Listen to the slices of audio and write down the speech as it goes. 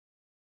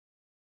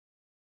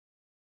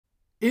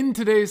In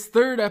today's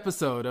third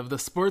episode of the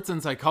Sports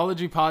and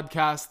Psychology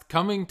Podcast,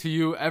 coming to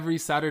you every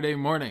Saturday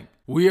morning,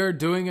 we are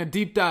doing a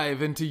deep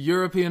dive into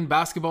European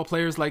basketball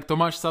players like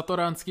Tomasz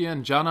Satoransky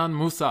and Canan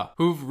Musa,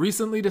 who've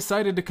recently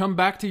decided to come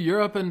back to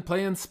Europe and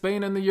play in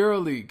Spain in the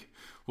EuroLeague.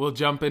 We'll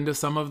jump into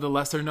some of the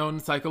lesser-known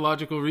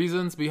psychological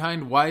reasons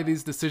behind why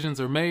these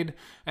decisions are made,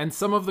 and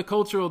some of the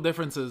cultural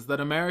differences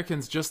that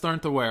Americans just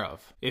aren't aware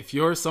of. If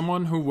you're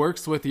someone who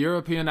works with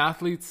European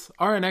athletes,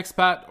 are an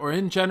expat, or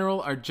in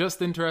general are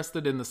just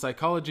interested in the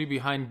psychology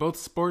behind both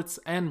sports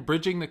and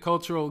bridging the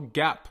cultural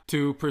gap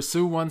to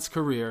pursue one's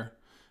career,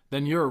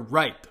 then you're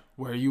right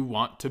where you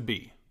want to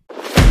be.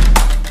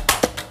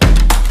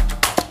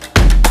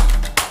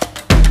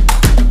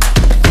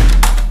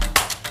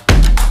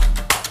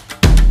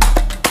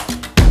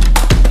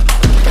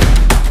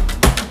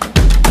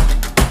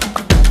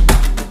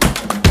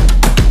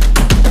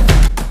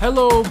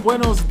 Hello,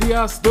 buenos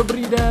dias,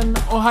 dobrý den,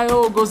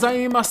 ohayo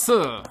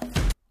gozaimasu.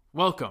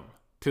 Welcome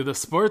to the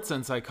Sports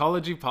and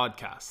Psychology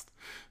Podcast,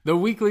 the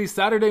weekly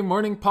Saturday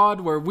morning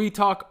pod where we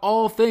talk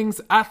all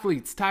things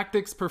athletes,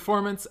 tactics,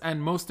 performance,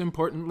 and most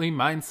importantly,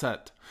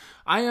 mindset.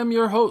 I am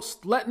your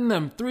host, letting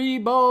them three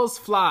balls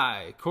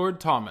fly, Cord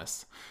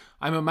Thomas.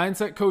 I'm a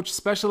mindset coach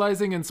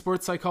specializing in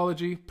sports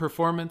psychology,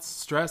 performance,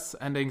 stress,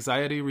 and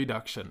anxiety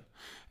reduction,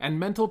 and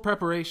mental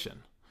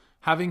preparation,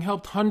 having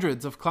helped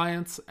hundreds of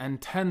clients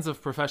and tens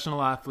of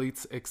professional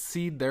athletes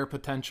exceed their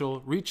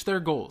potential, reach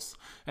their goals,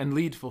 and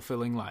lead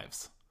fulfilling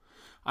lives.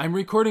 I'm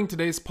recording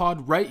today's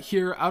pod right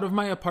here out of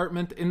my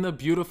apartment in the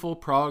beautiful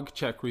Prague,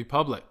 Czech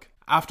Republic.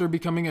 After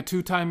becoming a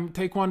two-time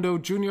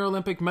Taekwondo Junior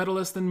Olympic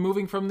medalist and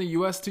moving from the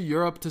US to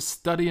Europe to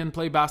study and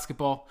play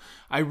basketball,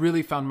 I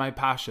really found my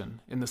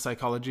passion in the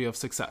psychology of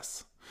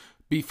success.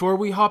 Before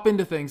we hop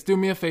into things, do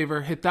me a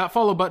favor, hit that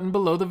follow button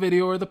below the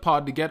video or the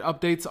pod to get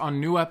updates on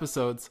new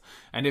episodes.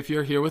 And if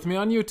you're here with me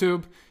on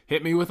YouTube,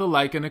 hit me with a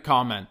like and a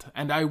comment,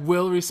 and I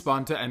will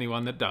respond to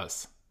anyone that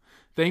does.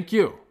 Thank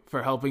you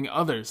for helping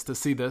others to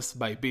see this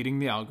by beating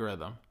the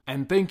algorithm.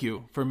 And thank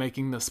you for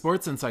making the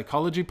Sports and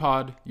Psychology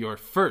Pod your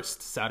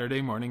first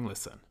Saturday morning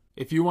listen.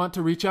 If you want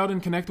to reach out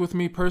and connect with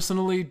me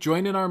personally,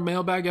 join in our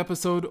mailbag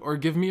episode, or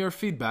give me your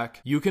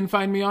feedback, you can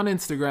find me on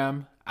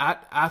Instagram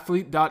at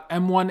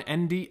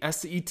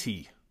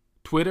athlete.m1ndset,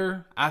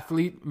 Twitter,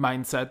 athlete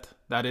mindset,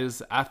 that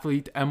is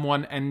athlete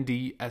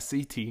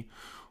m1ndset,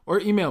 or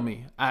email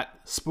me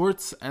at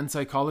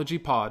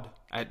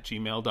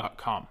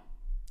sportsandpsychologypod@gmail.com.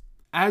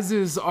 As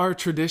is our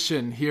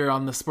tradition here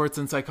on the Sports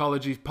and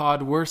Psychology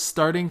Pod, we're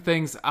starting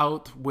things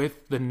out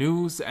with the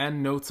news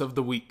and notes of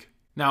the week.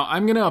 Now,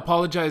 I'm going to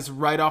apologize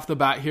right off the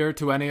bat here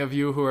to any of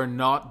you who are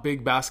not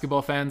big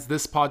basketball fans.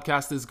 This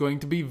podcast is going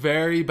to be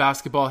very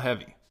basketball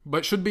heavy,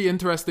 but should be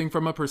interesting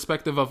from a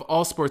perspective of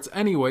all sports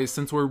anyway,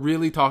 since we're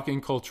really talking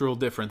cultural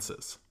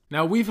differences.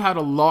 Now, we've had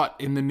a lot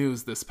in the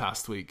news this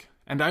past week,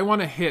 and I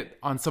want to hit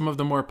on some of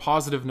the more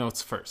positive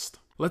notes first.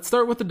 Let's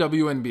start with the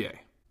WNBA.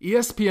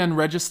 ESPN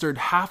registered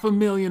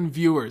 500,000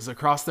 viewers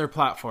across their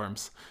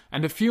platforms,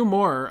 and a few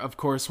more, of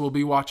course, will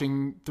be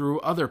watching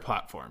through other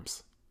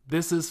platforms.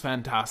 This is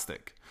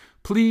fantastic.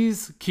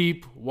 Please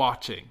keep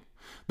watching.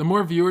 The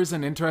more viewers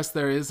and interest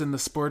there is in the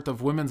sport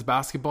of women's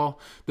basketball,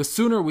 the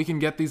sooner we can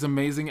get these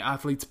amazing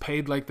athletes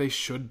paid like they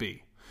should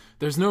be.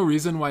 There's no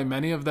reason why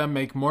many of them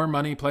make more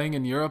money playing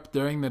in Europe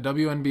during the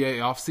WNBA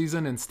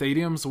offseason in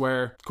stadiums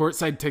where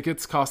courtside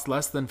tickets cost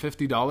less than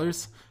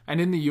 $50, and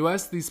in the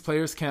US these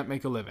players can't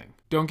make a living.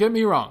 Don't get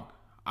me wrong.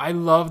 I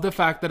love the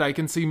fact that I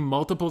can see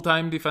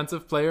multiple-time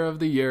Defensive Player of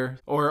the Year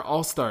or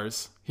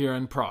All-Stars here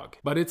in Prague.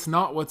 But it's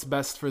not what's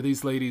best for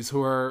these ladies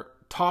who are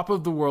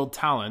top-of-the-world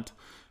talent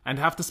and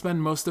have to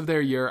spend most of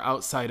their year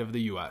outside of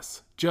the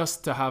US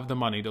just to have the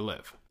money to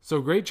live. So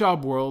great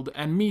job, world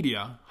and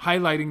media,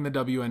 highlighting the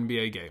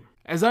WNBA game.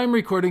 As I'm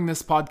recording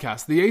this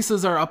podcast, the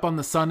Aces are up on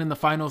the Sun in the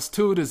finals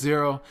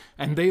 2-0,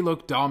 and they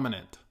look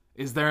dominant.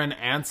 Is there an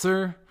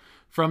answer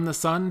from the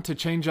Sun to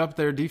change up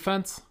their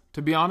defense?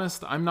 To be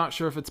honest, I'm not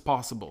sure if it's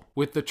possible.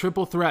 With the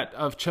triple threat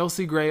of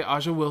Chelsea Gray,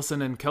 Aja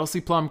Wilson, and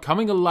Kelsey Plum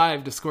coming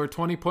alive to score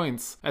 20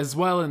 points as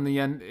well in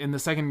the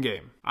second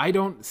game, I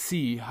don't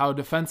see how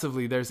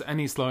defensively there's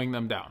any slowing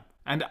them down.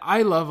 And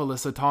I love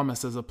Alyssa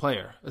Thomas as a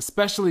player,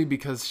 especially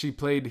because she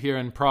played here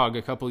in Prague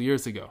a couple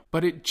years ago.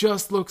 But it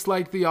just looks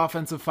like the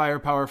offensive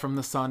firepower from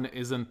the Sun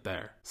isn't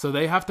there. So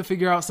they have to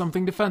figure out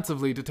something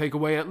defensively to take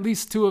away at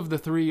least 2 of the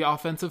 3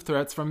 offensive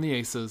threats from the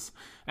Aces,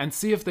 and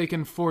see if they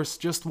can force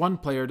just one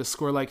player to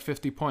score like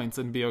 50 points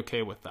and be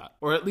okay with that.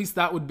 Or at least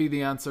that would be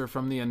the answer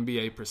from the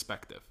NBA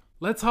perspective.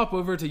 Let's hop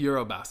over to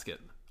Eurobasket.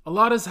 A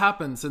lot has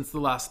happened since the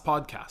last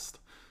podcast.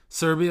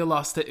 Serbia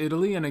lost to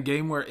Italy in a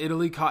game where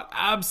Italy caught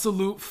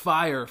absolute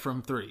fire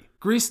from 3.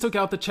 Greece took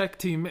out the Czech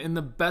team in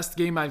the best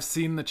game I've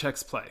seen the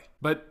Czechs play,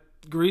 but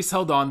Greece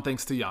held on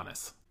thanks to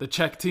Giannis. The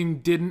Czech team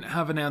didn't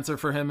have an answer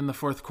for him in the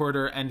fourth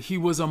quarter, and he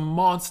was a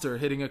monster,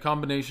 hitting a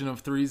combination of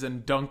threes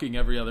and dunking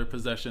every other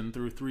possession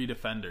through 3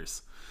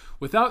 defenders.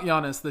 Without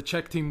Giannis, the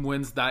Czech team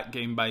wins that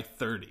game by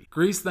 30.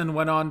 Greece then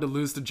went on to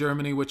lose to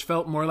Germany, which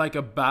felt more like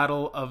a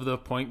battle of the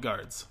point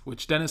guards,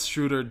 which Dennis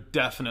Schroeder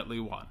definitely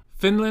won.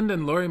 Finland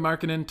and Lauri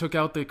Markkanen took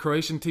out the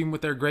Croatian team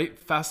with their great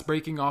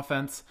fast-breaking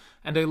offense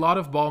and a lot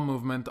of ball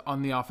movement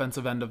on the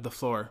offensive end of the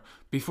floor,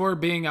 before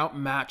being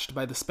outmatched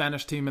by the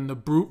Spanish team in the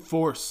brute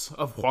force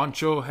of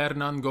Juancho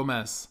Hernan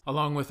Gomez,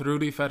 along with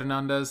Rudy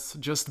Fernandez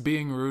just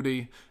being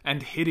Rudy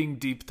and hitting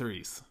deep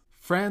threes.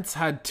 France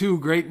had 2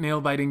 great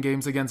nail-biting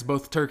games against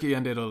both Turkey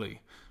and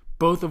Italy,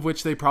 both of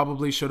which they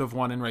probably should have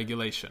won in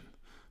regulation.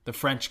 The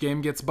French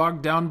game gets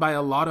bogged down by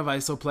a lot of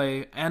iso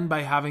play and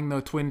by having the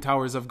twin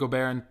towers of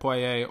Gobert and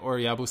Poirier or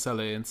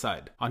Yabusele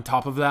inside. On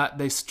top of that,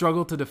 they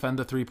struggle to defend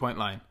the 3-point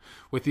line,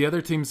 with the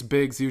other team's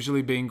bigs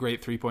usually being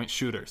great 3-point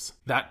shooters.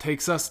 That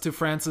takes us to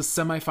France's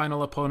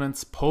semifinal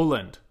opponents,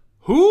 Poland.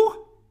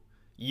 Who?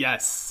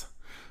 Yes!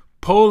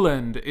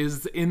 Poland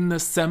is in the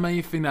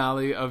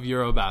semi-finale of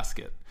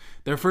Eurobasket.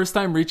 Their first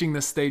time reaching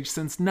this stage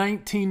since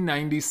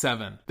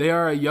 1997. They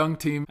are a young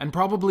team, and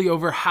probably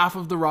over half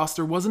of the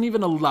roster wasn't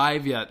even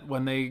alive yet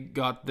when they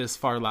got this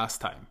far last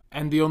time.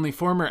 And the only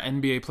former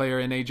NBA player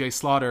in AJ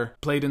Slaughter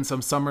played in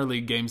some summer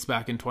league games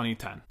back in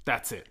 2010.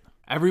 That's it.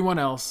 Everyone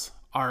else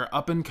are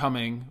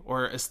up-and-coming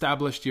or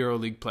established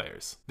EuroLeague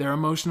players. Their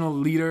emotional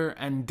leader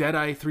and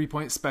dead-eye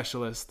 3-point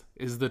specialist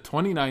is the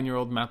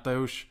 29-year-old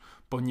Mateusz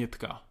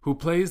Bonitka, who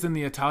plays in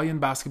the Italian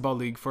Basketball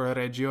League for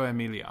Reggio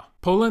Emilia.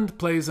 Poland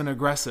plays an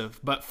aggressive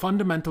but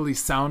fundamentally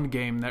sound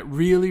game that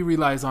really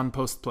relies on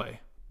post play,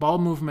 ball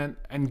movement,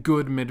 and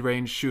good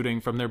mid-range shooting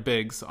from their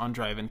bigs on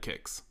drive and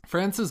kicks.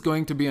 France is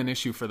going to be an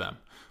issue for them,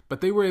 but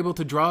they were able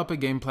to draw up a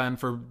game plan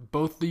for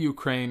both the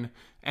Ukraine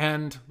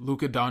and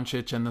Luka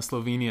Doncic and the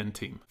Slovenian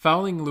team,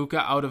 fouling Luka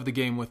out of the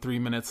game with 3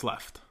 minutes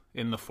left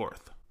in the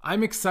fourth.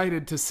 I'm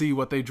excited to see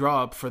what they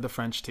draw up for the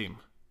French team,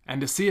 and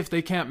to see if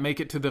they can't make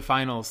it to the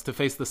finals to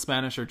face the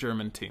Spanish or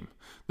German team,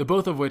 the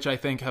both of which I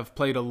think have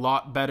played a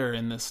lot better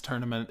in this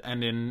tournament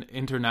and in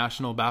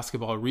international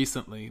basketball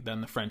recently than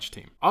the French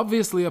team.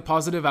 Obviously, a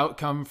positive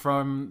outcome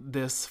from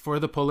this for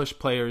the Polish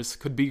players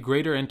could be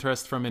greater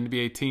interest from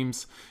NBA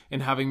teams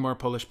in having more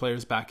Polish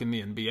players back in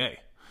the NBA.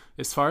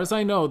 As far as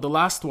I know, the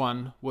last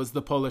one was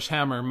the Polish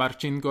hammer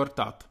Marcin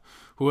Gortat,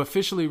 who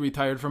officially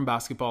retired from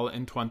basketball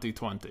in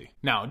 2020.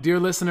 Now, dear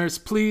listeners,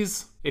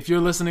 please, if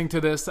you're listening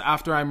to this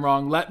after I'm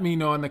wrong, let me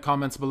know in the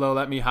comments below.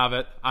 Let me have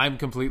it. I'm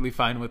completely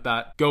fine with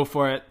that. Go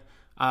for it.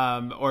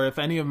 Or if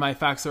any of my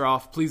facts are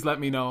off, please let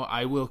me know.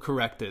 I will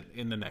correct it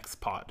in the next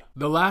pod.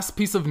 The last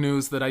piece of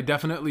news that I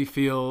definitely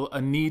feel a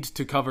need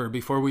to cover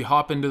before we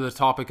hop into the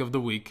topic of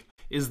the week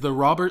is the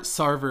Robert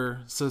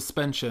Sarver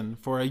suspension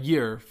for a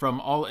year from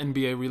all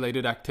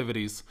NBA-related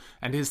activities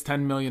and his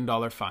 $10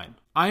 million fine.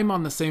 I'm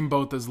on the same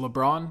boat as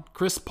LeBron,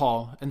 Chris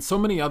Paul, and so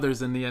many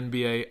others in the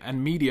NBA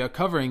and media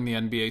covering the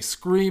NBA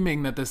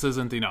screaming that this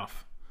isn't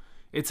enough.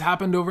 It's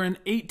happened over an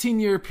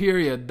 18-year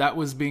period that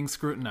was being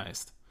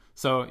scrutinized.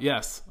 So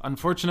yes,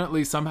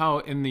 unfortunately somehow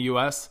in the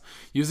US,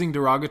 using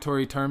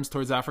derogatory terms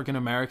towards African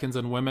Americans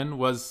and women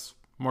was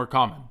more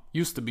common,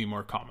 used to be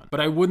more common. But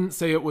I wouldn't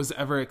say it was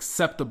ever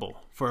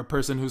acceptable for a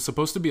person who's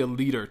supposed to be a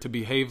leader to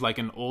behave like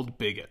an old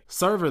bigot.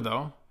 Sarver,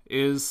 though,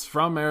 is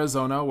from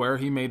Arizona, where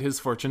he made his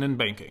fortune in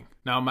banking.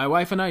 Now, my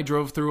wife and I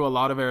drove through a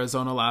lot of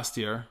Arizona last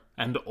year,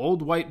 and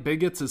old white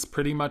bigots is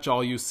pretty much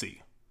all you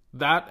see.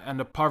 That and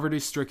a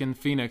poverty-stricken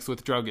Phoenix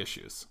with drug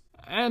issues.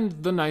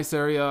 And the nice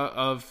area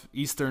of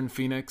eastern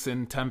Phoenix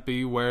in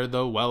Tempe, where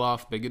the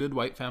well-off bigoted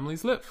white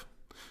families live.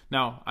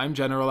 Now, I'm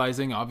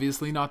generalizing.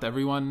 Obviously, not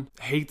everyone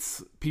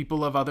hates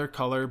people of other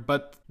color,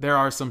 but there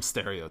are some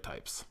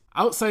stereotypes.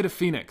 Outside of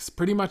Phoenix,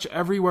 pretty much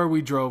everywhere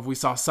we drove, we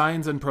saw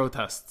signs and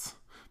protests.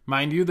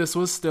 Mind you, this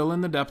was still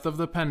in the depth of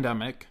the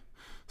pandemic,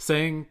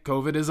 saying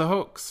COVID is a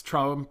hoax,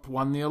 Trump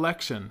won the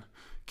election,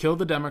 kill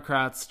the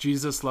Democrats,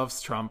 Jesus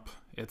loves Trump,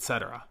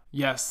 etc.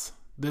 Yes,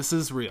 this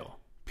is real.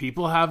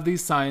 People have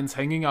these signs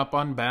hanging up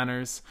on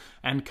banners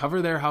and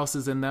cover their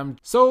houses in them.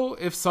 So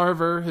if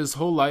Sarver his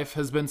whole life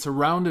has been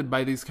surrounded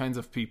by these kinds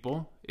of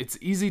people, it's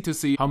easy to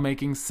see how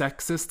making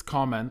sexist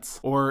comments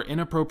or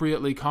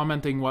inappropriately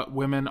commenting what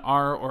women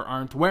are or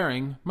aren't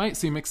wearing might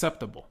seem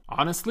acceptable.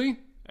 Honestly,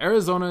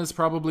 Arizona is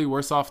probably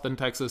worse off than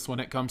Texas when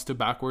it comes to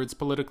backwards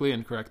politically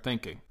incorrect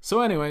thinking.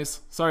 So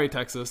anyways, sorry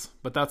Texas,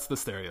 but that's the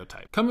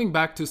stereotype. Coming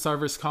back to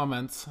Sarver's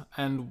comments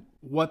and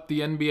what the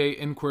NBA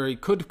inquiry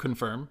could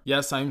confirm,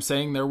 yes, I'm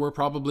saying there were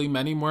probably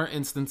many more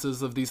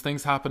instances of these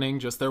things happening,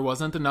 just there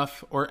wasn't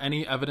enough or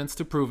any evidence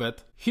to prove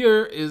it.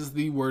 Here is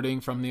the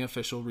wording from the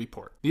official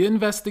report. The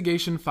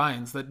investigation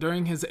finds that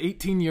during his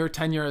 18-year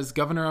tenure as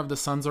governor of the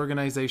Suns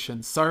organization,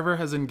 Sarver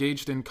has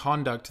engaged in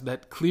conduct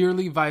that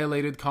clearly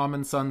violated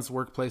Common Suns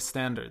workplace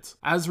standards,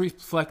 as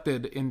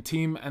reflected in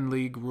team and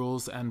league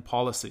rules and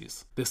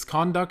policies. This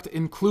conduct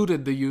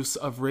included the use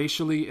of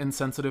racially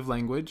insensitive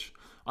language,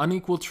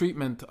 unequal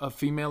treatment of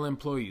female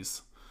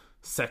employees,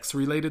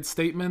 sex-related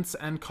statements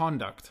and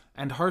conduct,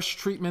 and harsh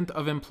treatment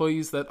of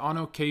employees that on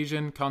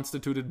occasion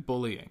constituted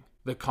bullying.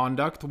 The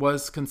conduct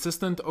was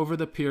consistent over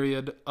the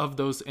period of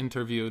those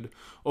interviewed.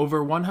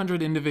 Over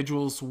 100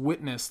 individuals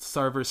witnessed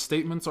Sarver's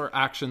statements or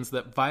actions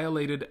that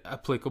violated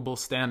applicable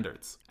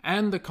standards,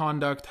 and the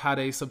conduct had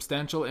a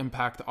substantial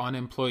impact on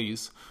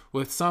employees,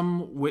 with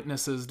some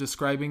witnesses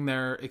describing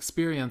their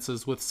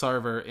experiences with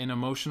Sarver in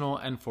emotional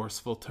and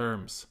forceful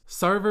terms.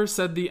 Sarver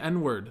said the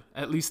N-word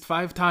at least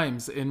 5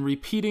 times in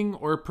repeating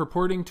or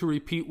purporting to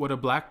repeat what a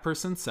black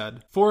person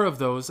said, 4 of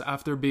those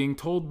after being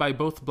told by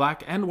both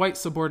black and white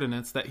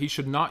subordinates that he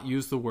should not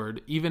use the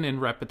word even in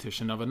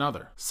repetition of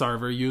another.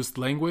 Sarver used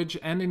language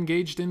and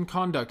engaged in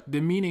conduct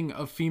demeaning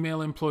of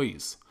female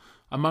employees.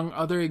 Among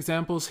other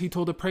examples, he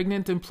told a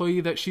pregnant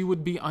employee that she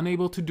would be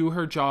unable to do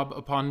her job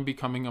upon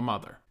becoming a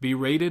mother,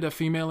 berated a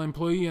female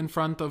employee in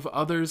front of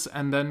others,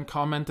 and then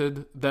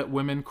commented that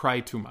women cry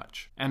too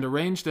much, and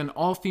arranged an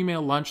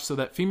all-female lunch so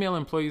that female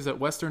employees at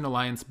Western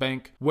Alliance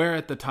Bank, where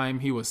at the time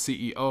he was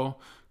CEO,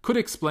 could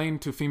explain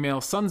to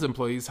female Suns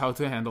employees how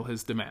to handle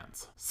his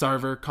demands.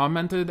 Sarver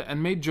commented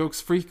and made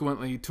jokes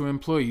frequently to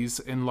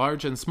employees in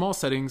large and small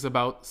settings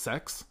about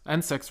sex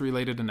and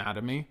sex-related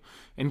anatomy,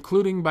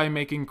 including by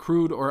making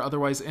crude or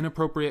otherwise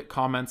inappropriate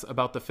comments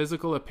about the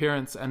physical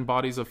appearance and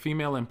bodies of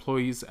female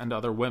employees and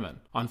other women.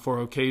 On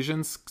 4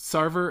 occasions,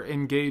 Sarver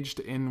engaged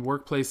in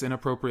workplace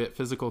inappropriate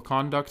physical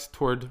conduct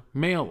toward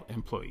male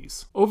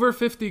employees. Over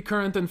 50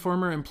 current and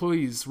former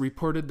employees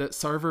reported that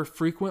Sarver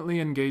frequently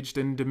engaged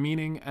in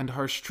demeaning and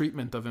harsh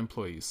treatment of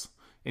employees,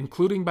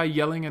 including by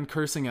yelling and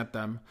cursing at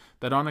them,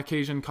 that on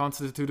occasion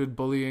constituted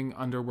bullying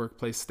under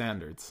workplace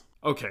standards.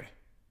 Okay,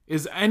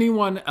 is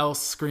anyone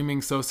else screaming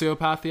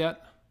sociopath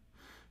yet?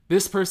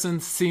 This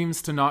person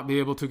seems to not be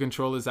able to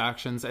control his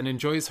actions and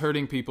enjoys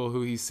hurting people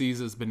who he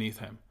sees as beneath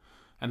him.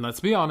 And let's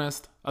be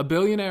honest, a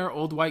billionaire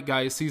old white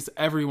guy sees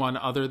everyone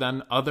other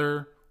than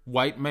other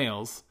white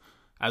males,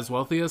 as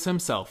wealthy as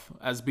himself,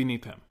 as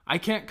beneath him. I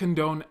can't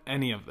condone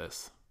any of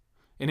this.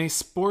 In a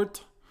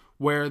sport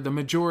where the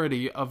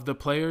majority of the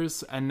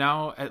players and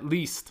now at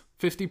least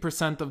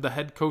 50% of the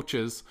head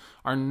coaches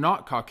are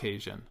not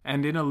Caucasian,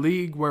 and in a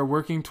league where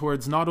working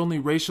towards not only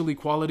racial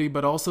equality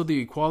but also the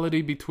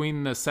equality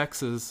between the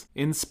sexes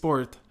in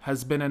sport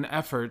has been an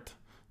effort,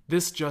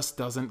 this just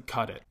doesn't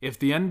cut it. If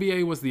the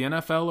NBA was the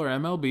NFL or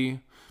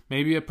MLB,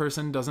 maybe a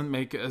person doesn't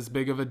make as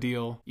big of a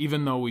deal,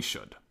 even though we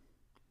should.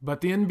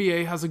 But the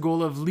NBA has a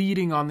goal of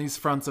leading on these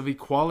fronts of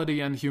equality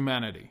and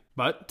humanity.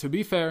 But, to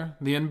be fair,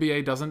 the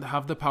NBA doesn't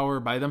have the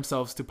power by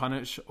themselves to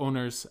punish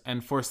owners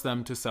and force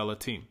them to sell a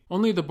team.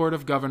 Only the Board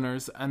of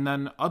Governors and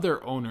then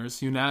other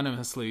owners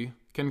unanimously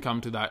can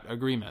come to that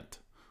agreement.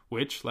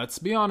 Which, let's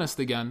be honest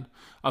again,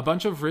 a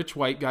bunch of rich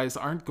white guys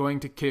aren't going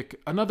to kick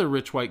another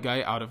rich white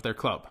guy out of their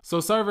club. So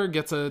Sarver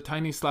gets a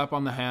tiny slap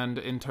on the hand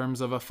in terms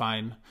of a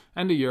fine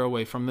and a year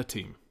away from the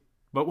team.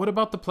 But what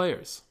about the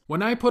players?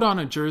 When I put on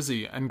a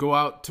jersey and go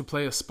out to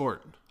play a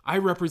sport, I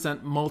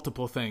represent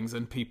multiple things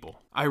and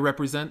people. I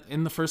represent,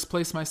 in the first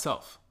place,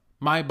 myself,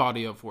 my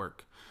body of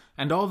work,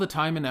 and all the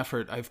time and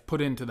effort I've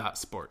put into that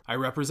sport. I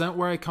represent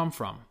where I come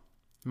from,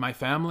 my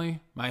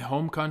family, my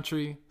home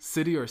country,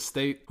 city or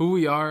state, who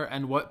we are,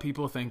 and what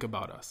people think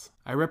about us.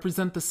 I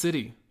represent the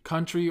city,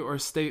 country, or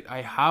state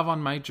I have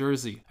on my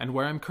jersey and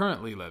where I'm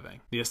currently living.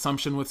 The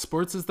assumption with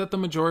sports is that the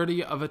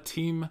majority of a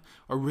team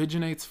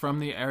originates from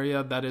the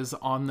area that is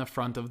on the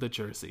front of the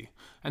jersey,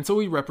 and so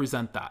we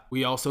represent that.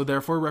 We also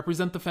therefore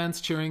represent the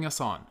fans cheering us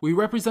on. We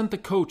represent the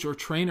coach or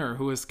trainer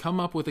who has come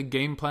up with a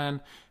game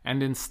plan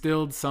and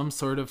instilled some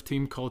sort of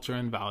team culture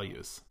and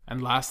values.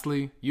 And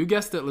lastly, you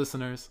guessed it,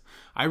 listeners,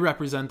 I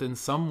represent in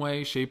some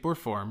way, shape, or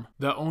form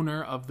the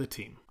owner of the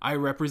team. I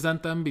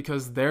represent them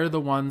because they're the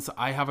ones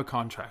I have a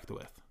contract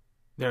with.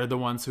 They're the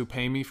ones who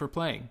pay me for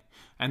playing,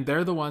 and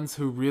they're the ones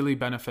who really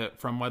benefit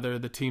from whether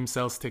the team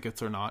sells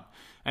tickets or not,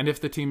 and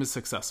if the team is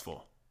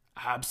successful.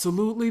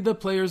 Absolutely, the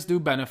players do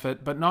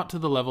benefit, but not to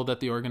the level that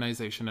the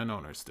organization and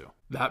owners do.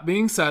 That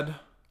being said,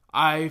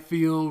 I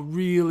feel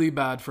really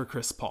bad for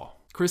Chris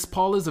Paul. Chris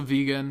Paul is a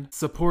vegan,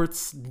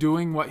 supports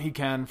doing what he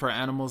can for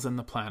animals and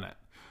the planet.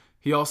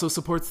 He also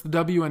supports the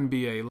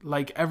WNBA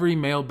like every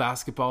male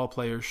basketball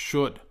player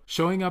should,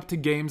 showing up to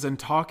games and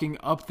talking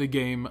up the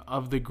game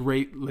of the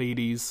great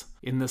ladies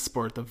in the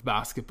sport of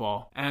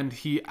basketball. And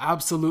he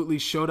absolutely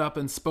showed up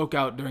and spoke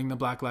out during the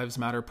Black Lives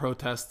Matter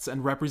protests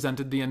and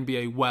represented the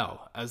NBA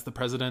well as the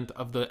president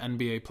of the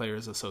NBA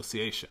Players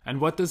Association. And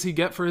what does he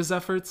get for his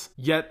efforts?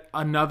 Yet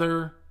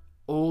another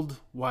old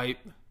white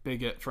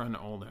bigot for an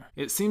owner.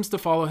 It seems to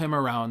follow him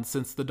around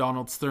since the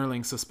Donald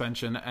Sterling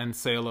suspension and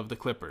sale of the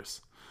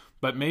Clippers.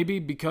 But maybe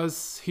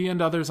because he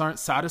and others aren't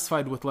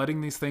satisfied with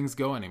letting these things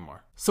go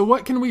anymore. So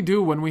what can we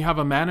do when we have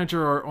a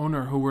manager or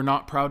owner who we're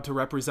not proud to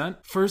represent?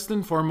 First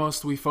and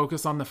foremost, we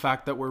focus on the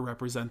fact that we're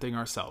representing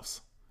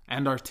ourselves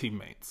and our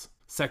teammates.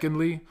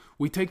 Secondly,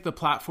 we take the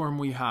platform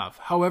we have,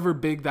 however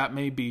big that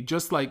may be,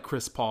 just like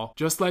Chris Paul,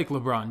 just like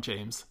LeBron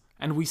James,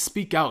 and we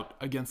speak out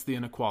against the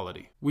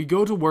inequality. We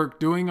go to work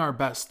doing our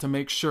best to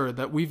make sure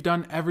that we've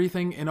done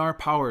everything in our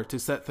power to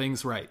set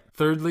things right.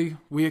 Thirdly,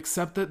 we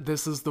accept that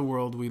this is the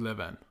world we live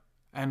in,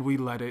 and we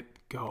let it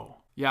go.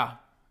 Yeah,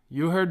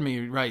 you heard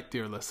me right,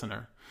 dear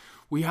listener.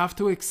 We have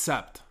to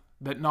accept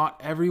that not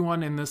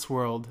everyone in this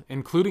world,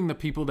 including the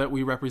people that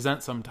we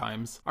represent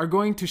sometimes, are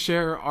going to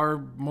share our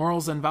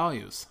morals and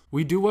values.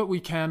 We do what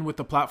we can with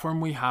the platform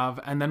we have,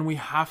 and then we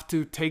have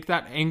to take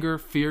that anger,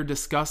 fear,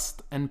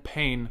 disgust, and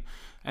pain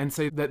and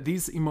say that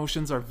these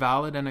emotions are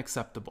valid and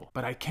acceptable.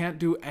 But I can't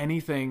do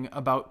anything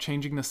about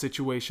changing the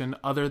situation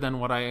other than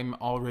what I am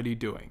already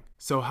doing.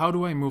 So how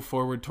do I move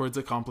forward towards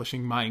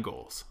accomplishing my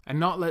goals and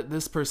not let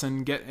this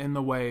person get in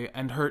the way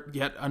and hurt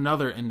yet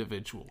another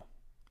individual?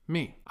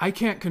 Me. I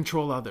can't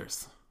control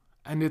others,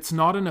 and it's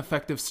not an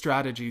effective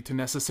strategy to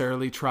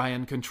necessarily try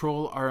and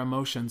control our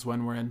emotions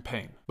when we're in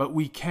pain, but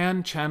we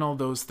can channel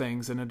those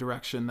things in a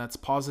direction that's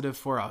positive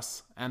for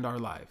us and our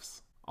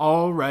lives.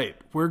 All right,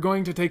 we're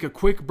going to take a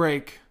quick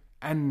break,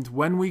 and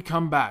when we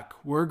come back,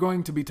 we're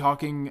going to be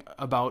talking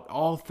about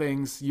all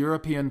things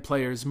European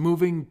players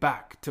moving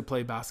back to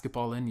play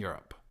basketball in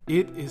Europe.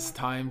 It is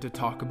time to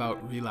talk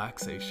about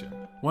relaxation.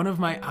 One of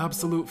my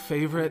absolute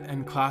favorite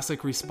and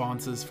classic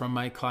responses from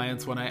my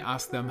clients when I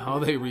ask them how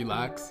they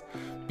relax,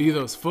 be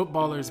those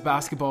footballers,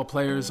 basketball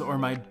players, or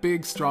my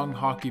big strong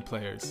hockey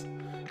players,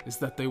 is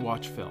that they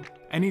watch film.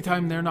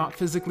 Anytime they're not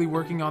physically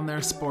working on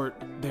their sport,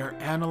 they're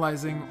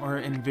analyzing or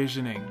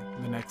envisioning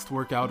the next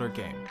workout or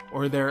game,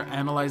 or they're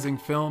analyzing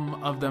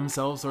film of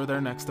themselves or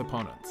their next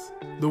opponents.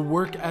 The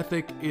work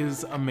ethic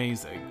is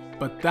amazing,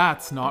 but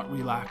that's not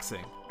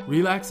relaxing.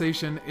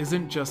 Relaxation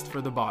isn't just for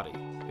the body,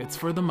 it's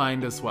for the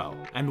mind as well.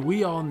 And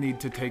we all need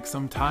to take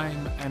some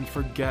time and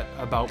forget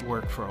about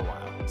work for a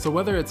while. So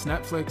whether it's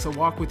Netflix, a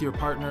walk with your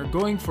partner,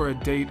 going for a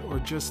date, or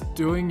just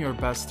doing your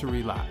best to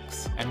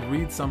relax and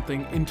read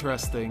something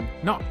interesting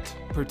not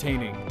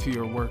pertaining to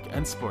your work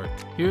and sport,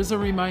 here's a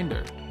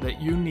reminder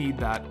that you need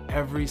that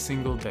every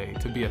single day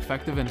to be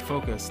effective and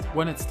focused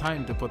when it's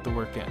time to put the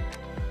work in.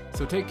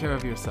 So take care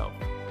of yourself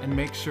and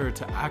make sure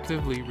to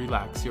actively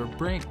relax your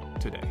brain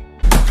today.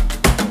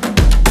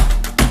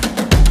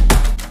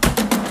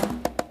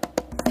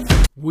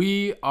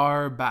 We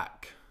are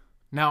back.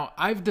 Now,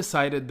 I've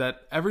decided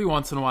that every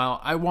once in a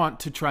while I want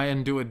to try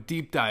and do a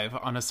deep dive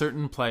on a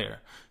certain player,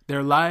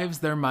 their lives,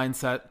 their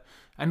mindset,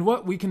 and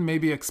what we can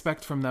maybe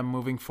expect from them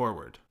moving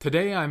forward.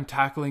 Today I'm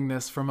tackling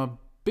this from a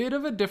bit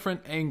of a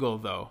different angle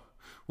though,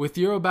 with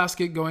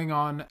Eurobasket going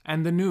on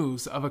and the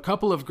news of a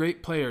couple of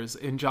great players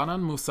in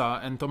Janan Musa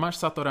and Tomasz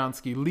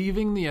Satoranski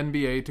leaving the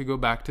NBA to go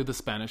back to the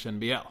Spanish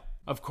NBL.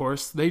 Of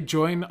course, they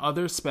join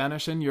other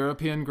Spanish and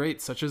European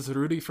greats such as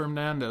Rudy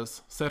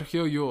Fernandez,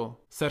 Sergio Llull,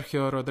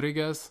 Sergio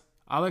Rodriguez,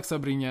 Alex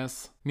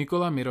Abrines,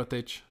 Nikola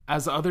Mirotic,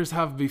 as others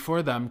have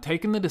before them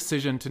taken the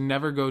decision to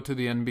never go to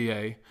the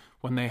NBA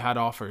when they had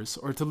offers,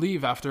 or to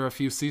leave after a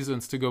few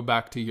seasons to go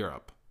back to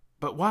Europe.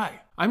 But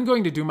why? I'm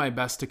going to do my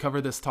best to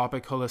cover this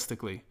topic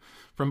holistically,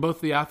 from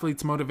both the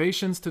athlete's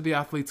motivations to the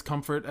athlete's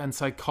comfort and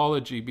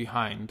psychology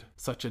behind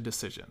such a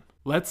decision.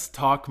 Let's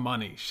talk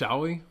money, shall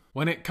we?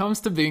 When it comes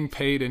to being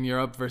paid in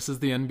Europe versus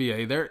the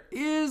NBA, there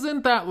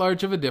isn't that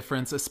large of a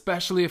difference,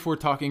 especially if we're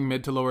talking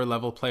mid to lower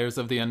level players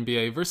of the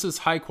NBA versus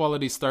high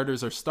quality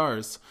starters or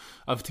stars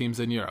of teams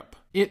in Europe.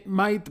 It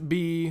might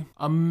be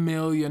 $1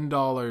 million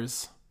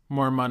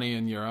more money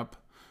in Europe,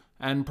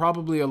 and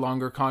probably a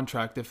longer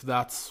contract if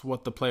that's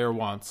what the player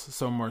wants,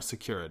 so more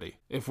security.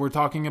 If we're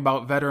talking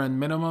about veteran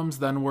minimums,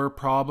 then we're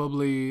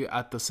probably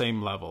at the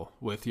same level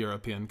with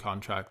European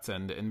contracts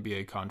and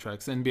NBA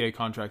contracts. NBA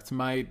contracts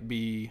might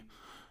be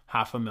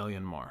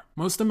 $500,000 more.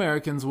 Most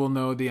Americans will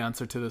know the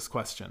answer to this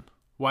question.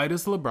 Why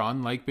does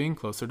LeBron like being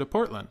closer to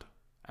Portland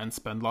and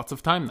spend lots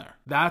of time there?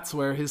 That's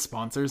where his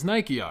sponsors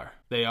Nike are.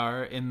 They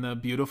are in the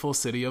beautiful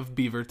city of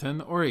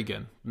Beaverton,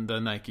 Oregon,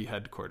 the Nike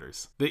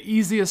headquarters. The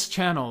easiest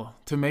channel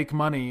to make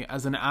money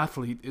as an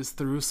athlete is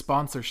through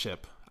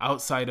sponsorship,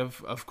 outside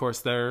of course,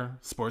 their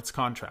sports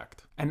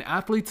contract. An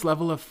athlete's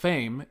level of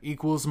fame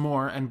equals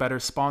more and better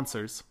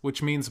sponsors,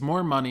 which means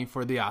more money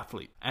for the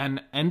athlete.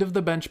 An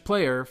end-of-the-bench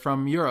player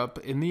from Europe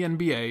in the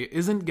NBA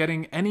isn't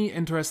getting any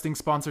interesting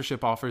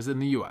sponsorship offers in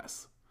the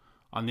US.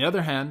 On the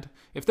other hand,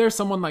 if there's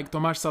someone like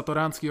Tomasz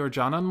Satoranski or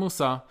Janan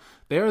Musa,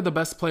 they are the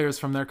best players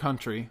from their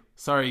country.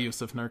 Sorry,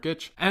 Yusuf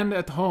Nurkic. And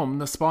at home,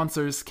 the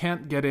sponsors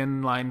can't get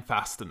in line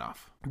fast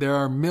enough. There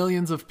are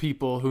millions of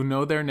people who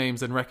know their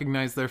names and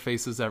recognize their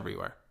faces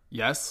everywhere.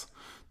 Yes,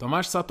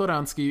 Tomasz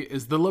Satoranski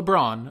is the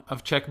LeBron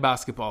of Czech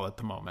basketball at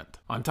the moment.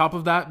 On top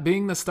of that,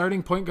 being the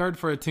starting point guard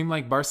for a team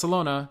like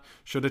Barcelona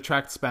should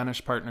attract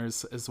Spanish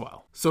partners as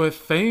well. So if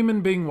fame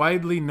and being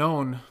widely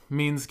known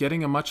means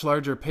getting a much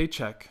larger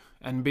paycheck,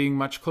 and being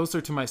much closer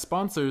to my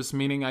sponsors,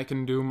 meaning I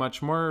can do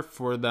much more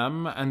for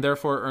them and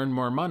therefore earn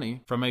more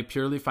money from a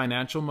purely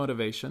financial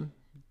motivation,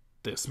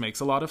 this makes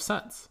a lot of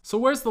sense. So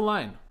where's the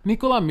line?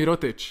 Nikola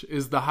Mirotic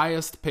is the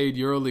highest paid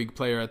EuroLeague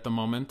player at the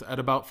moment at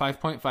about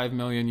 5.5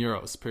 million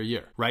euros per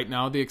year. Right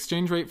now, the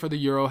exchange rate for the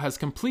euro has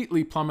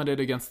completely plummeted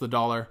against the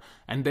dollar,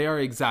 and they are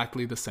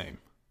exactly the same.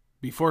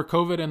 Before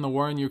COVID and the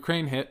war in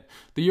Ukraine hit,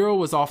 the euro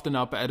was often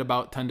up at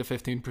about 10 to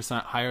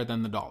 15% higher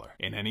than the dollar.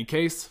 In any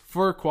case,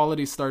 for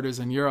quality starters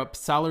in Europe,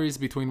 salaries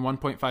between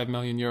 1.5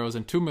 million euros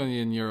and 2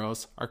 million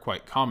euros are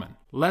quite common.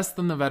 Less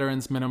than the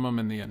veterans minimum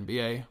in the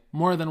NBA,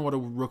 more than what a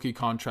rookie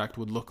contract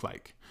would look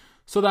like.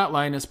 So that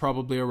line is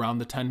probably around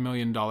the $10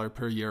 million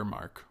per year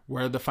mark,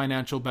 where the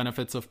financial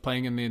benefits of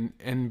playing in the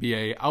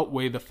NBA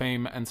outweigh the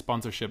fame and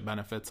sponsorship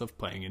benefits of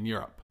playing in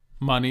Europe.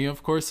 Money,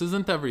 of course,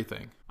 isn't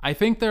everything. I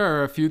think there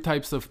are a few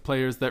types of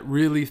players that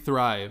really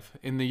thrive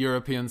in the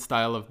European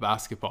style of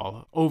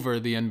basketball over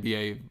the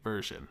NBA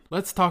version.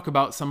 Let's talk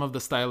about some of the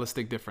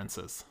stylistic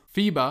differences.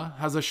 FIBA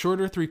has a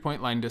shorter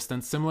three-point line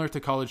distance similar to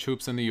college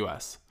hoops in the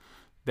US.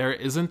 There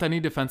isn't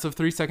any defensive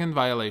 3-second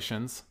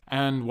violations,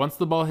 and once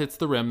the ball hits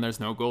the rim, there's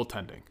no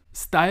goaltending.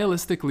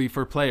 Stylistically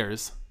for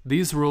players,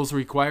 these rules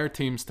require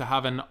teams to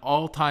have an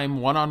all-time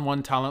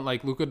one-on-one talent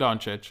like Luka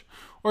Doncic,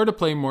 or to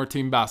play more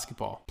team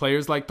basketball.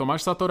 Players like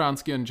Tomasz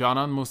Satoransky and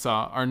Canan Musa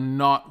are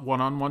not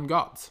one-on-one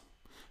gods.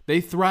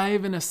 They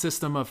thrive in a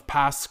system of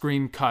pass,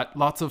 screen, cut,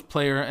 lots of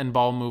player and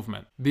ball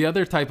movement. The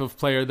other type of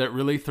player that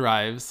really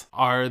thrives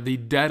are the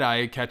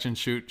dead-eye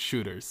catch-and-shoot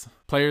shooters.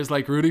 Players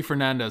like Rudy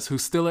Fernandez, who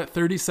still at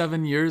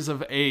 37 years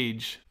of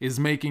age is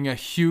making a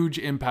huge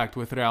impact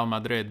with Real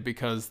Madrid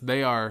because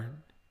they are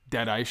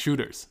dead-eye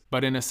shooters,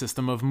 but in a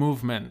system of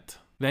movement.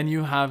 Then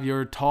you have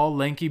your tall,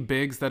 lanky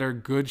bigs that are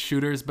good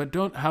shooters but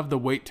don't have the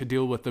weight to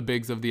deal with the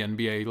bigs of the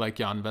NBA like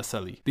Jan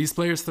Vesely. These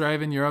players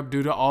thrive in Europe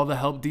due to all the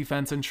help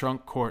defense and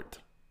shrunk court.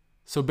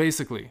 So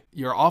basically,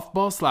 your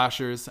off-ball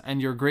slashers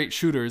and your great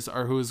shooters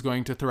are who is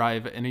going to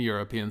thrive in a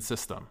European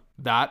system.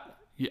 That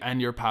and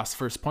your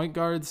pass-first point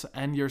guards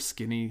and your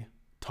skinny,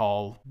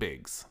 tall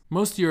bigs.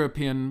 Most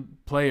European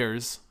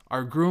players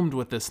are groomed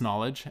with this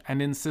knowledge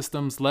and in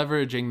systems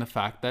leveraging the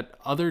fact that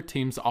other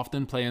teams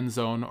often play in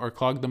zone or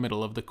clog the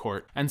middle of the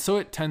court, and so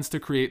it tends to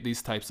create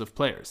these types of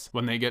players.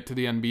 When they get to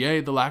the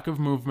NBA, the lack of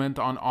movement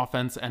on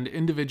offense and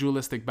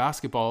individualistic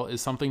basketball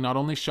is something not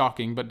only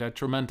shocking but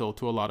detrimental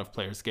to a lot of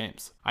players'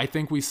 games. I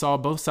think we saw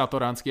both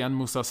Satoransky and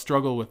Musa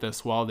struggle with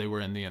this while they were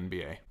in the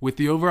NBA. With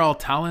the overall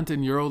talent in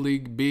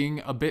EuroLeague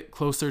being a bit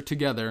closer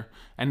together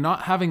and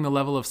not having the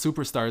level of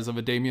superstars of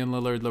a Damian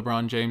Lillard,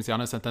 LeBron James,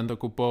 Giannis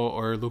Antetokounmpo,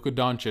 or Luka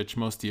Doncic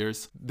most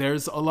years,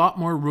 there's a lot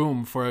more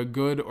room for a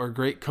good or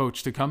great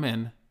coach to come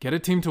in, get a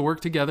team to work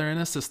together in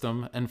a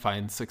system, and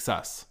find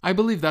success. I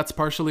believe that's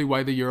partially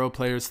why the Euro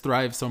players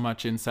thrive so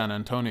much in San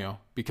Antonio,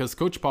 because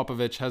Coach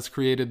Popovich has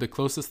created the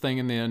closest thing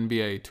in the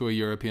NBA to a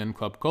European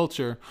club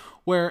culture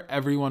where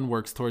everyone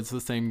works towards the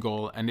same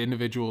goal and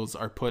individuals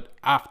are put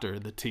after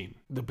the team.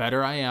 The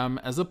better I am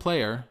as a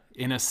player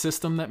in a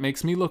system that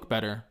makes me look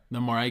better,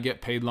 the more I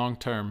get paid long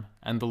term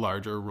and the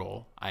larger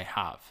role I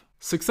have.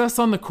 Success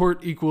on the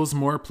court equals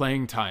more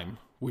playing time,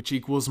 which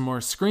equals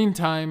more screen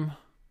time,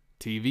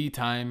 TV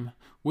time,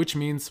 which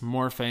means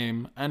more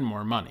fame and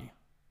more money.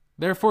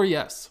 Therefore,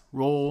 yes,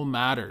 role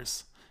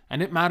matters,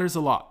 and it matters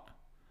a lot.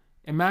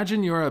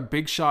 Imagine you're a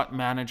big shot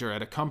manager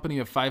at a company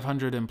of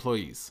 500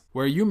 employees,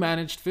 where you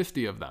managed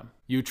 50 of them.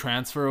 You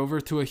transfer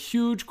over to a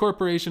huge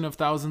corporation of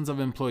thousands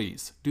of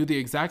employees, do the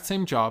exact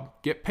same job,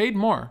 get paid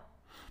more,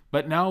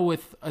 but now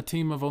with a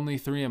team of only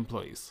 3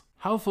 employees.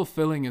 How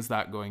fulfilling is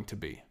that going to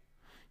be?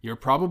 You're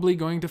probably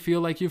going to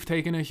feel like you've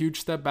taken a huge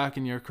step back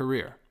in your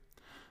career.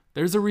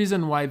 There's a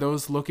reason why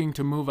those looking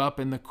to move up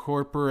in the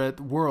corporate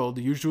world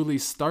usually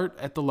start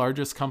at the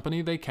largest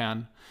company they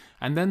can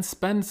and then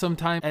spend some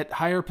time at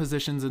higher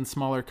positions in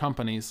smaller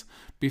companies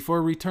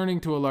before returning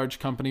to a large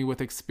company with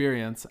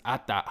experience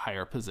at that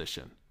higher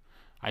position.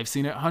 I've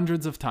seen it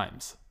hundreds of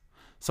times.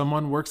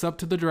 Someone works up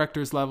to the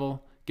director's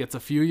level, gets a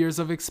few years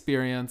of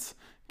experience,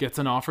 gets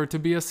an offer to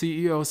be a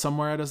CEO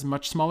somewhere at a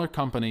much smaller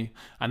company,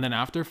 and then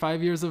after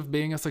 5 years of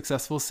being a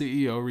successful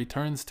CEO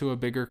returns to a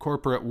bigger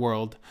corporate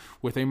world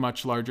with a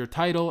much larger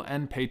title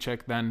and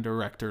paycheck than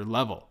director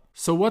level.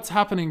 So what's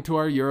happening to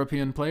our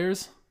European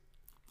players?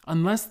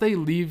 Unless they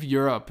leave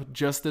Europe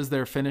just as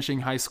they're finishing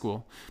high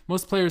school,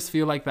 most players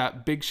feel like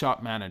that big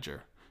shot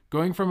manager,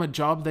 going from a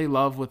job they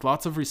love with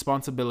lots of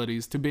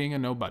responsibilities to being a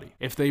nobody.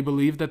 If they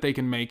believe that they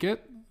can make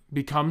it,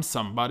 become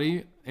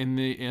somebody in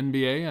the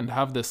NBA and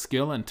have the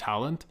skill and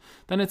talent,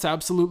 then it's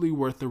absolutely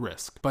worth the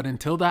risk. But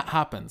until that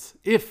happens,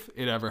 if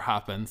it ever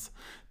happens,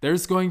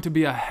 there's going to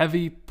be a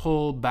heavy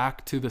pull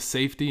back to the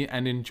safety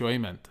and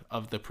enjoyment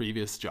of the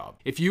previous job.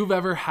 If you've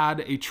ever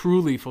had a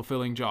truly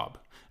fulfilling job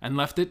and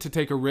left it to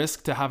take a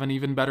risk to have an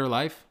even better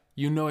life,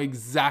 you know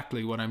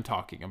exactly what I'm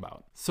talking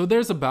about. So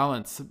there's a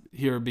balance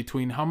here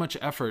between how much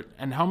effort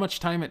and how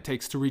much time it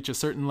takes to reach a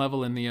certain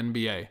level in the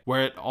NBA,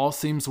 where it all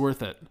seems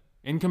worth it,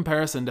 in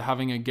comparison to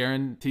having a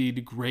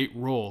guaranteed great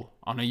role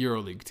on a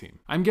EuroLeague team.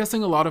 I'm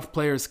guessing a lot of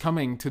players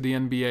coming to the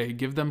NBA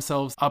give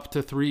themselves up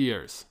to 3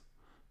 years.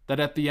 That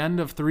at the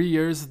end of 3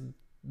 years,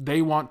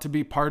 they want to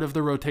be part of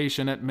the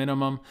rotation at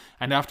minimum,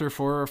 and after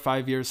 4 or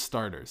 5 years,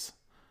 starters.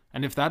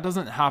 And if that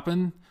doesn't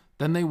happen,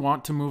 then they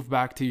want to move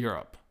back to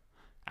Europe.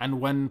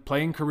 And when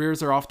playing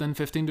careers are often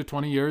 15 to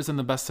 20 years in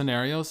the best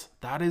scenarios,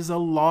 that is a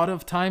lot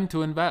of time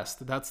to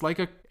invest. That's like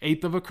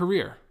 1/8 of a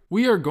career.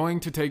 We are going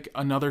to take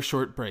another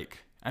short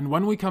break. And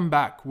when we come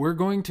back, we're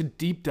going to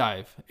deep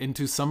dive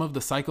into some of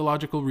the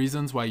psychological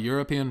reasons why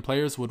European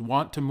players would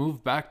want to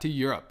move back to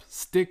Europe.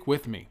 Stick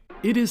with me.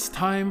 It is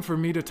time for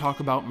me to talk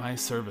about my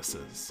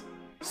services.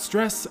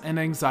 Stress and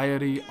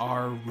anxiety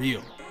are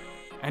real,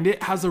 and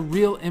it has a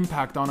real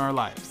impact on our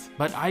lives.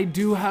 But I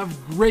do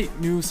have great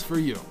news for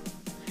you.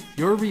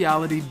 Your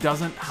reality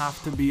doesn't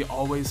have to be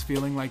always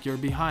feeling like you're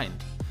behind,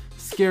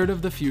 scared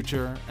of the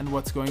future and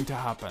what's going to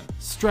happen,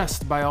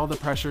 stressed by all the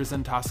pressures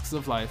and tasks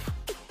of life,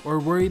 or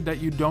worried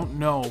that you don't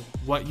know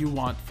what you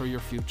want for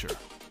your future.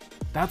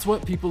 That's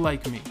what people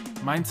like me,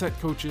 mindset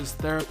coaches,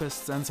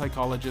 therapists, and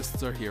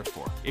psychologists are here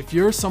for. If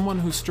you're someone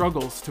who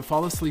struggles to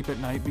fall asleep at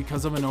night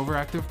because of an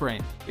overactive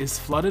brain, is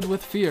flooded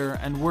with fear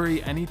and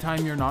worry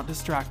anytime you're not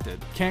distracted,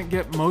 can't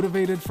get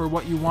motivated for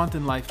what you want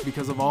in life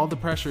because of all the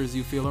pressures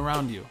you feel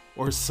around you,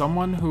 or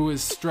someone who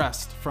is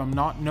stressed from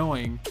not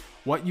knowing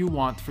what you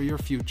want for your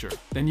future,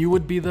 then you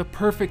would be the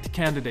perfect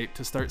candidate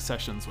to start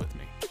sessions with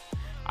me.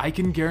 I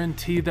can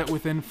guarantee that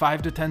within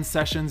 5 to 10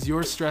 sessions,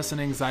 your stress and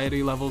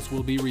anxiety levels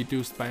will be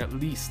reduced by at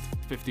least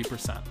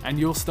 50%, and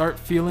you'll start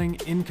feeling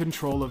in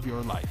control of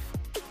your life.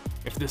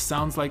 If this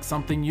sounds like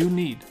something you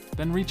need,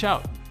 then reach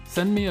out.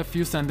 Send me a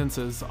few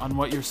sentences on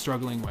what you're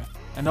struggling with,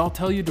 and I'll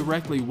tell you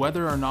directly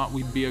whether or not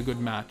we'd be a good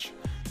match.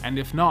 And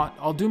if not,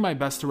 I'll do my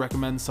best to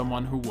recommend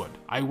someone who would.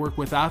 I work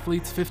with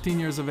athletes 15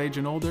 years of age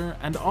and older,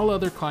 and all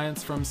other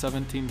clients from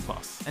 17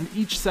 plus. And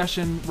each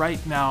session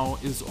right now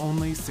is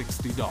only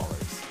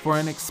 $60. For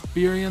an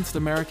experienced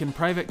American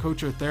private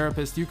coach or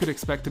therapist, you could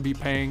expect to be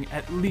paying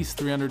at least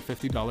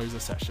 $350 a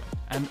session.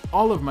 And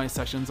all of my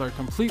sessions are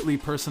completely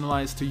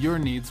personalized to your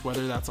needs,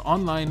 whether that's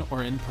online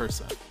or in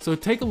person. So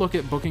take a look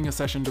at booking a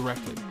session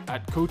directly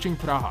at Coaching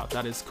Praha,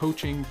 that is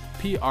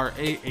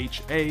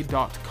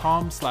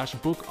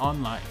coachingpraha.com/book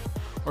online.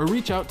 Or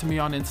reach out to me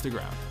on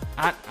Instagram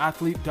at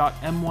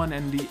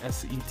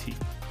athlete.m1ndset,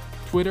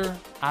 Twitter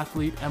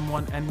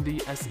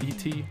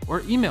athlete_m1ndset,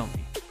 or email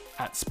me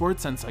at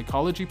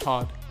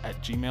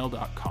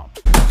sportsandpsychologypod@gmail.com.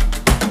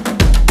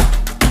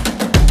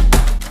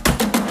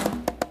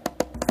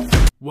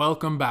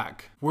 Welcome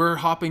back. We're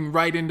hopping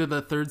right into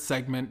the third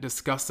segment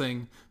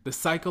discussing the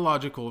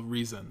psychological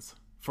reasons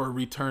for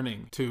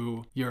returning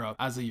to Europe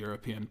as a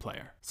European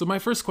player. So my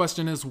first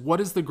question is, what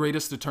is the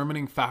greatest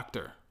determining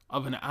factor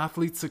of an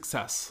athlete's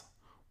success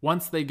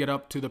once they get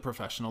up to the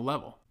professional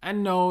level?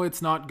 And no,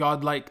 it's not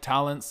godlike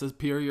talent,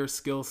 superior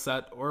skill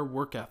set, or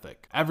work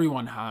ethic.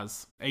 Everyone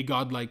has a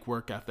godlike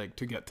work ethic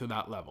to get to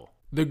that level.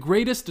 The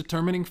greatest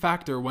determining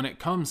factor when it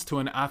comes to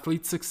an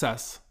athlete's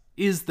success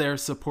is their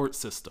support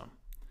system.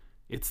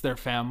 It's their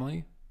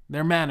family,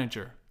 their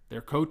manager,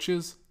 their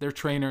coaches, their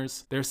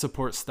trainers, their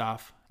support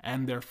staff,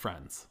 and their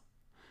friends.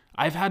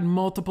 I've had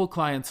multiple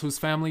clients whose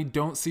family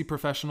don't see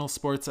professional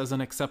sports as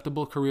an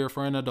acceptable career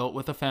for an adult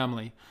with a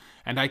family,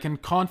 and I can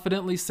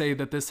confidently say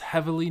that this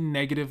heavily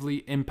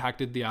negatively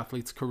impacted the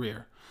athlete's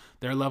career,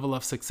 their level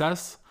of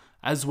success,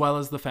 as well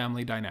as the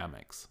family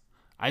dynamics.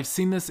 I've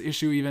seen this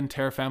issue even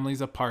tear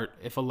families apart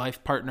if a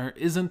life partner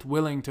isn't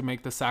willing to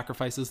make the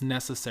sacrifices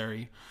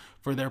necessary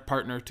for their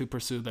partner to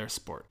pursue their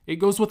sport. It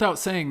goes without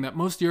saying that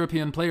most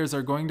European players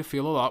are going to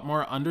feel a lot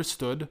more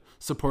understood,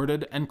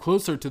 supported, and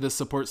closer to this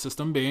support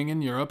system being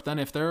in Europe than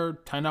if they're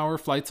 10-hour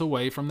flights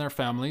away from their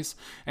families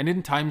and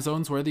in time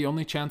zones where the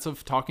only chance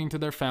of talking to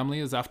their family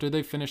is after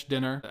they've finished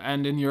dinner,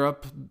 and in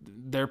Europe,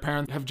 their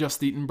parents have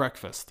just eaten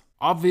breakfast.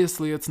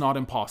 Obviously, it's not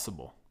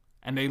impossible,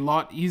 and a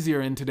lot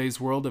easier in today's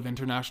world of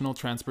international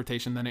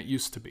transportation than it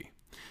used to be.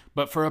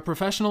 But for a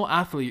professional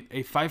athlete,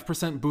 a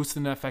 5% boost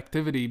in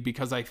effectivity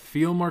because I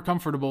feel more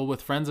comfortable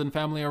with friends and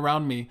family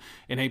around me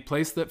in a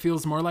place that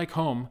feels more like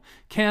home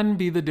can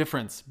be the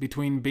difference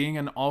between being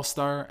an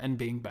all-star and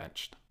being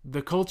benched.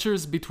 The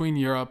cultures between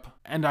Europe,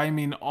 and I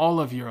mean all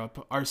of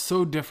Europe, are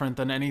so different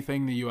than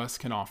anything the US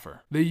can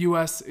offer. The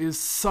US is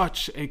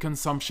such a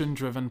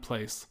consumption-driven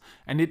place,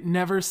 and it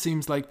never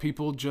seems like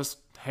people just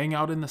hang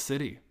out in the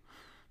city.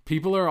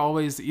 People are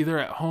always either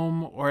at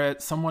home or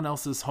at someone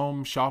else's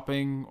home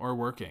shopping or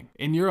working.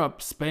 In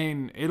Europe,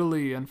 Spain,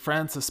 Italy, and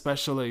France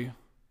especially,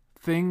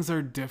 things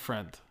are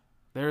different.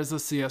 There is a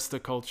siesta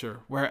culture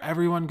where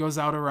everyone goes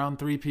out around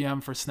 3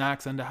 p.m. for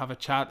snacks and to have a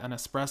chat, an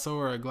espresso,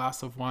 or a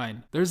glass of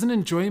wine. There's an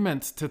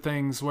enjoyment to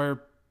things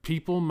where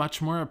people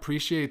much more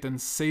appreciate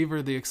and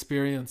savor the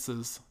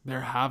experiences they're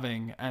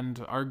having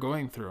and are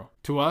going through.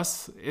 To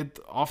us,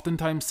 it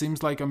oftentimes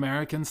seems like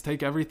Americans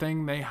take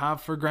everything they have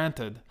for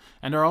granted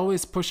and are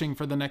always pushing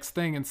for the next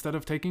thing instead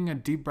of taking a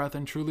deep breath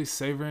and truly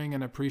savoring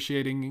and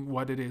appreciating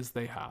what it is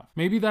they have.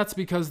 Maybe that's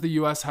because the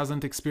US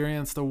hasn't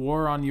experienced a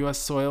war on US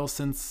soil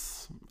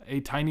since a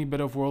tiny bit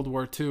of World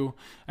War II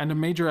and a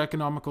major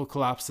economical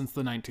collapse since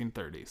the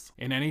 1930s.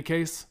 In any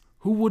case,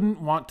 who wouldn't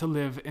want to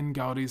live in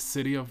Gaudi's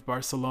city of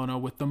Barcelona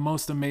with the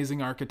most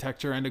amazing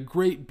architecture and a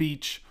great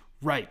beach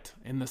right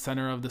in the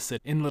center of the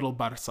city, in Little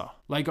Barça?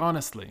 Like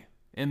honestly,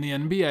 in the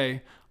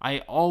NBA, I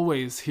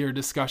always hear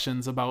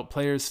discussions about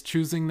players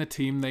choosing the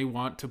team they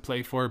want to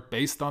play for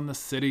based on the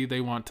city they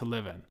want to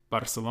live in.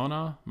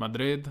 Barcelona,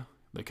 Madrid,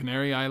 the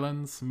Canary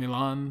Islands,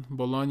 Milan,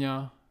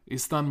 Bologna,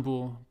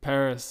 Istanbul,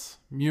 Paris,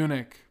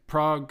 Munich,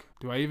 Prague.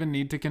 Do I even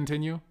need to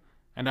continue?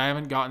 And I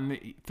haven't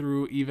gotten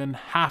through even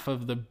half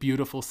of the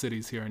beautiful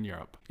cities here in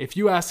Europe. If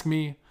you ask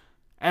me,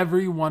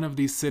 every one of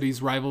these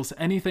cities rivals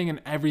anything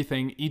and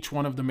everything each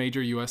one of the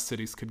major US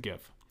cities could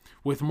give,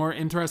 with more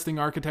interesting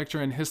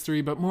architecture and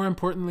history, but more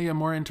importantly, a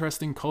more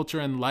interesting culture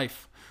and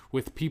life,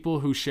 with people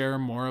who share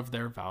more of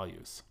their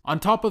values. On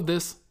top of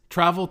this,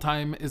 travel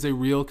time is a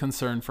real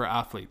concern for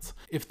athletes.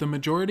 If the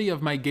majority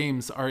of my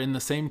games are in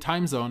the same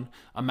time zone,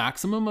 a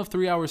maximum of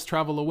 3 hours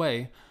travel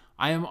away,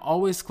 I am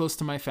always close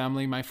to my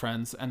family, my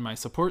friends, and my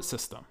support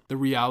system. The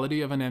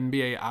reality of an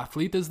NBA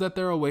athlete is that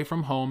they're away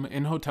from home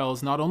in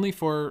hotels not only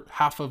for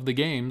half of the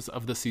games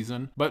of the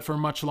season, but for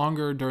much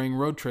longer during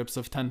road trips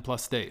of 10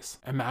 plus days.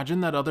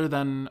 Imagine that other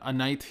than a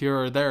night here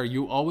or there,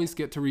 you always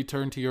get to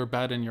return to your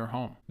bed in your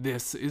home.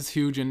 This is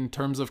huge in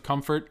terms of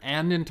comfort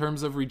and in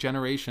terms of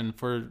regeneration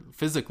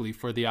physically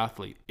for the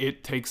athlete.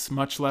 It takes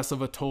much less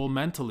of a toll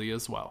mentally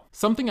as well.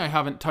 Something I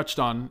haven't touched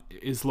on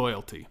is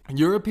loyalty.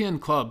 European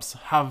clubs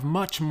have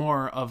much more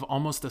of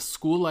almost a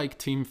school-like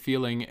team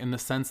feeling, in the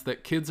sense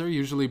that kids are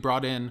usually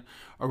brought in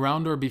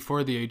around or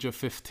before the age of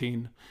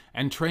 15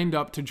 and trained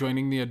up to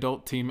joining the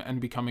adult team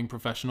and becoming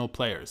professional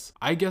players.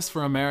 I guess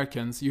for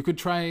Americans, you could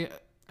try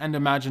and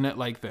imagine it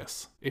like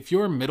this. If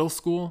your middle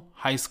school,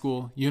 high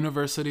school,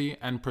 university,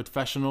 and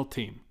professional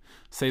team,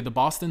 say the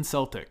Boston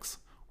Celtics,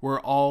 were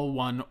all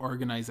one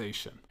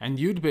organization, and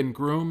you'd been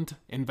groomed,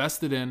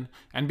 invested in,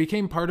 and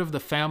became part of the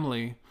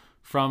family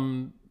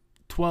from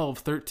 12,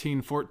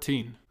 13,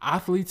 14.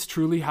 Athletes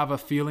truly have a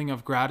feeling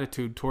of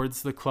gratitude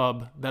towards the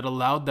club that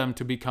allowed them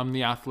to become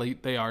the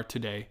athlete they are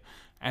today,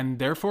 and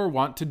therefore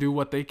want to do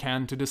what they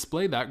can to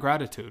display that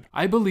gratitude.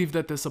 I believe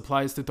that this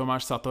applies to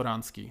Tomáš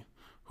Satoranský,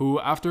 who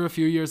after a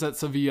few years at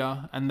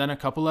Sevilla and then a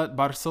couple at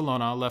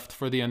Barcelona left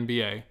for the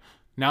NBA,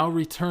 now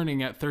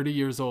returning at 30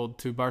 years old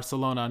to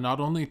Barcelona,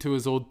 not only to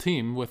his old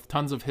team with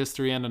tons of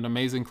history and an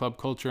amazing club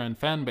culture and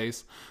fan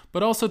base,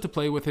 but also to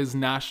play with his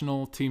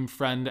national team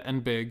friend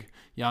and big,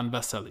 Jan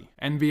Vesely.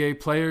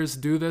 NBA players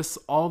do this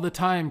all the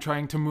time,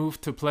 trying to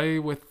move to play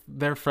with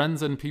their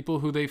friends and people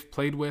who they've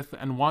played with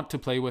and want to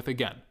play with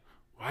again.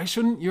 Why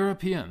shouldn't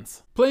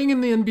Europeans? Playing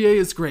in the NBA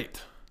is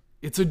great.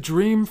 It's a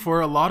dream for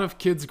a lot of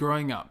kids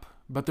growing up,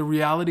 but the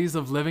realities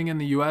of living in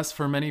the US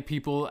for many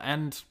people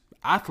and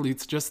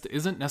athletes just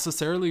isn't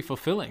necessarily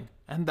fulfilling,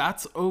 and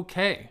that's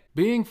okay.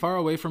 Being far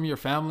away from your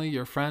family,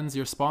 your friends,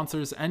 your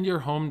sponsors, and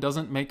your home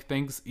doesn't make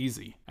things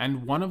easy,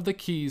 and one of the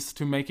keys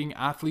to making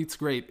athletes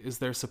great is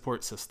their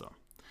support system.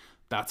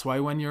 That's why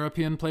when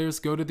European players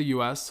go to the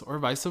US, or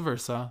vice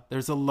versa,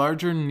 there's a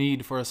larger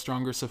need for a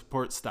stronger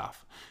support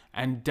staff,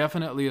 and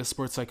definitely a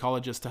sports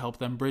psychologist to help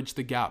them bridge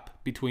the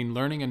gap between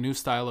learning a new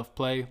style of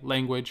play,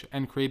 language,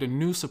 and create a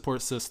new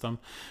support system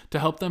to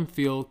help them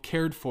feel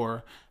cared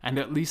for and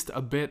at least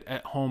a bit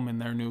at home in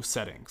their new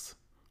settings.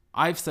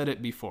 I've said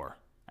it before,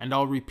 and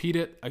I'll repeat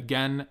it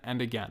again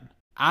and again.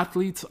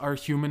 Athletes are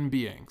human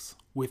beings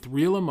with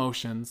real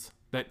emotions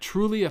that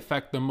truly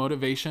affect the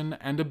motivation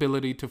and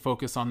ability to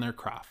focus on their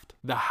craft.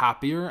 The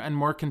happier and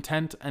more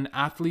content an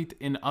athlete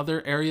in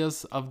other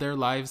areas of their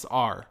lives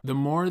are, the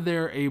more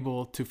they're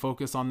able to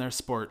focus on their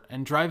sport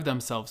and drive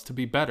themselves to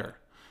be better,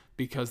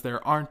 because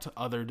there aren't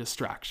other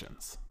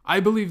distractions.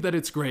 I believe that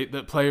it's great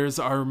that players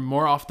are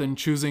more often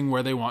choosing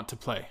where they want to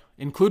play,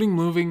 including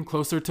moving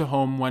closer to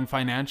home when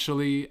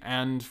financially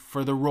and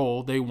for the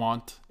role they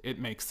want it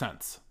makes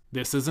sense.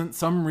 This isn't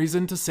some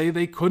reason to say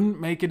they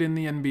couldn't make it in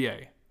the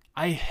NBA.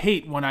 I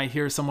hate when I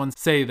hear someone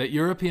say that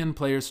European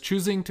players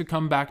choosing to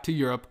come back to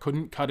Europe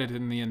couldn't cut it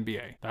in the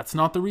NBA. That's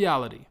not the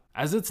reality.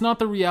 As it's not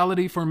the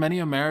reality for many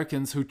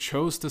Americans who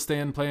chose to stay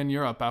and play in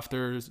Europe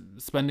after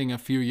spending a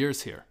few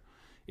years here.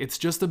 It's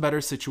just a better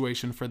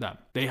situation for them.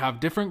 They have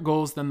different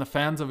goals than the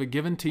fans of a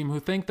given team who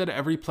think that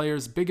every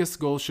player's biggest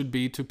goal should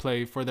be to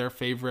play for their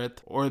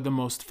favorite or the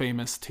most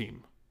famous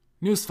team.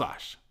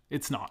 Newsflash,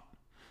 it's not.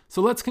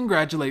 So let's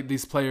congratulate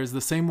these players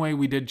the same way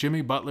we did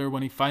Jimmy Butler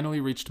when he finally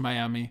reached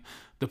Miami,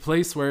 the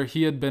place where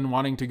he had been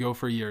wanting to go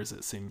for years,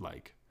 it seemed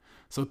like.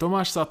 So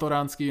Tomáš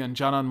Satoranský and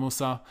Džanan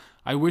Musa,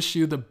 I wish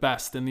you the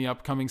best in the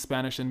upcoming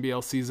Spanish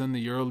NBL season,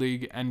 the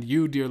EuroLeague, and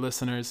you, dear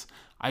listeners,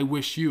 I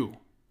wish you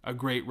a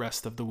great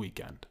rest of the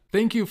weekend.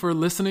 Thank you for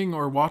listening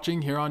or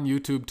watching here on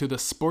YouTube to the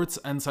Sports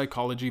and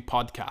Psychology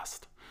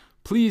Podcast.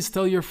 Please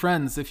tell your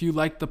friends if you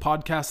like the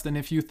podcast and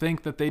if you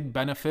think that they'd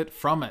benefit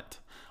from it.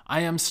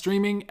 I am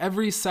streaming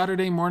every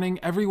Saturday morning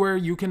everywhere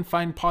you can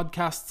find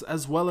podcasts,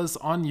 as well as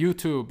on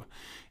YouTube.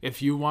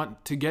 If you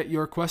want to get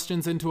your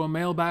questions into a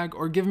mailbag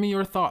or give me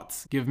your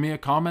thoughts, give me a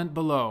comment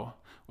below.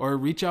 Or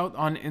reach out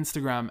on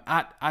Instagram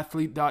at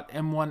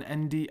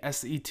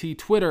athlete.m1ndset,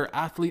 Twitter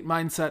athlete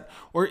mindset,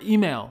 or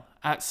email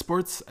at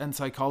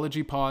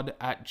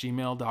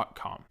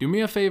sportsandpsychologypod@gmail.com. Do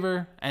me a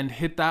favor and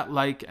hit that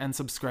like and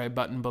subscribe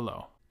button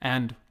below.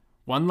 And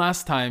one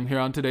last time here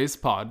on today's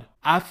pod,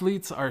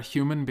 athletes are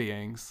human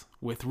beings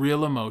with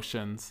real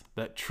emotions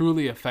that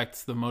truly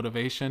affects the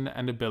motivation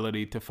and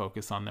ability to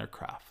focus on their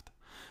craft.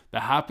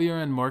 The happier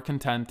and more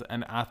content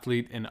an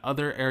athlete in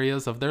other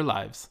areas of their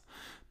lives,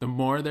 the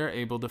more they're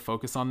able to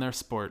focus on their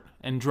sport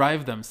and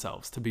drive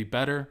themselves to be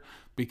better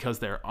because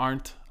there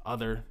aren't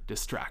other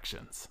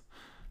distractions.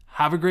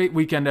 Have a great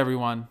weekend,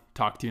 everyone.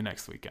 Talk to you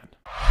next weekend.